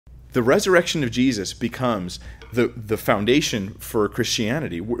the resurrection of Jesus becomes the foundation for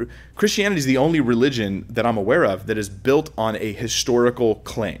Christianity. Christianity is the only religion that I'm aware of that is built on a historical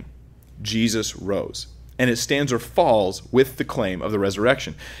claim. Jesus rose. And it stands or falls with the claim of the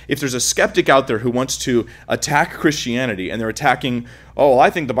resurrection. If there's a skeptic out there who wants to attack Christianity, and they're attacking, I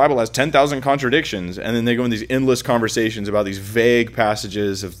think the Bible has 10,000 contradictions, and then they go in these endless conversations about these vague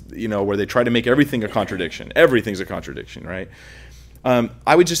passages of, where they try to make everything a contradiction. Everything's a contradiction, right?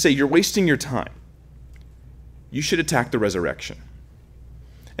 I would just say you're wasting your time. You should attack the resurrection.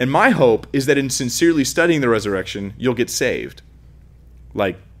 And my hope is that in sincerely studying the resurrection, you'll get saved.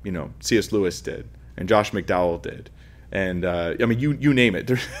 Like, C.S. Lewis did. And Josh McDowell did. And, you name it.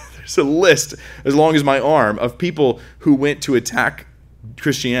 There's a list, as long as my arm, of people who went to attack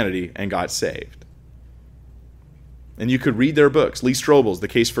Christianity and got saved. And you could read their books. Lee Strobel's The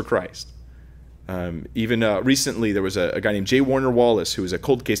Case for Christ. Even recently, there was a guy named J. Warner Wallace, who was a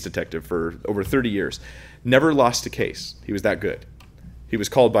cold case detective for over 30 years. Never lost a case. He was that good. He was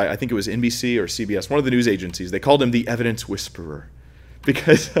called by, I think it was NBC or CBS, one of the news agencies. They called him the evidence whisperer.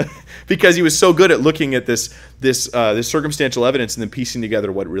 Because he was so good at looking at this circumstantial evidence and then piecing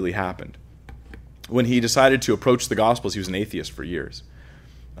together what really happened. When he decided to approach the Gospels, he was an atheist for years.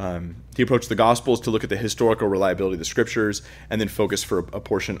 He approached the Gospels to look at the historical reliability of the Scriptures and then focus for a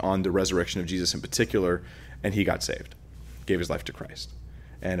portion on the resurrection of Jesus in particular, and he got saved, gave his life to Christ.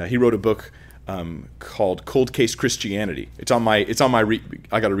 And he wrote a book called Cold Case Christianity. It's on my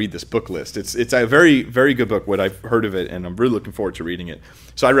I got to read this book list. It's a very, very good book, what I've heard of it, and I'm really looking forward to reading it.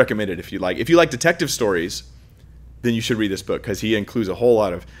 So I recommend it if you like. If you like detective stories, then you should read this book, because he includes a whole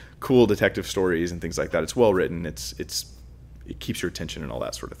lot of cool detective stories and things like that. It's well written. It keeps your attention and all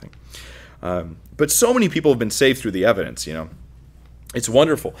that sort of thing. But so many people have been saved through the evidence, It's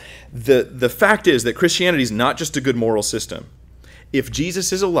wonderful. The fact is that Christianity is not just a good moral system. If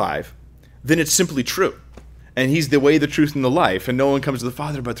Jesus is alive, then it's simply true. And he's the way, the truth, and the life, and no one comes to the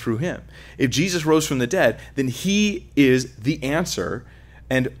Father but through him. If Jesus rose from the dead, then he is the answer,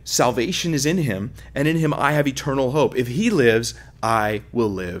 and salvation is in him, and in him I have eternal hope. If he lives, I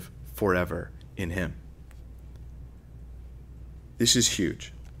will live forever in him. This is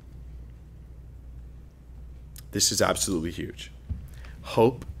huge. This is absolutely huge.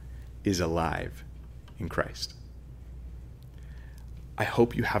 Hope is alive in Christ. I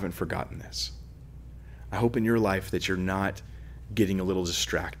hope you haven't forgotten this. I hope in your life that you're not getting a little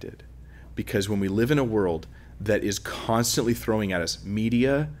distracted, because when we live in a world that is constantly throwing at us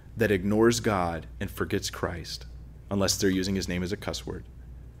media that ignores God and forgets Christ, unless they're using his name as a cuss word,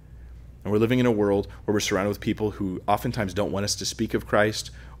 and we're living in a world where we're surrounded with people who oftentimes don't want us to speak of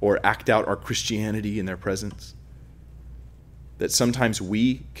Christ or act out our Christianity in their presence, that sometimes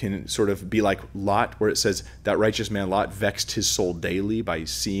we can sort of be like Lot, where it says that righteous man Lot vexed his soul daily by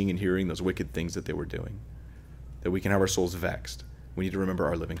seeing and hearing those wicked things that they were doing. That we can have our souls vexed. We need to remember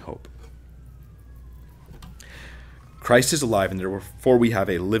our living hope. Christ is alive, and therefore we have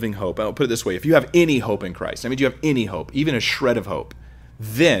a living hope. I'll put it this way. If you have any hope in Christ, you have any hope, even a shred of hope,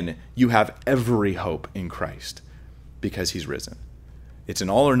 then you have every hope in Christ, because he's risen. It's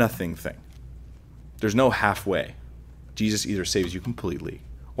an all or nothing thing. There's no halfway. Jesus either saves you completely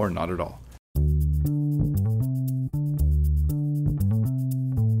or not at all.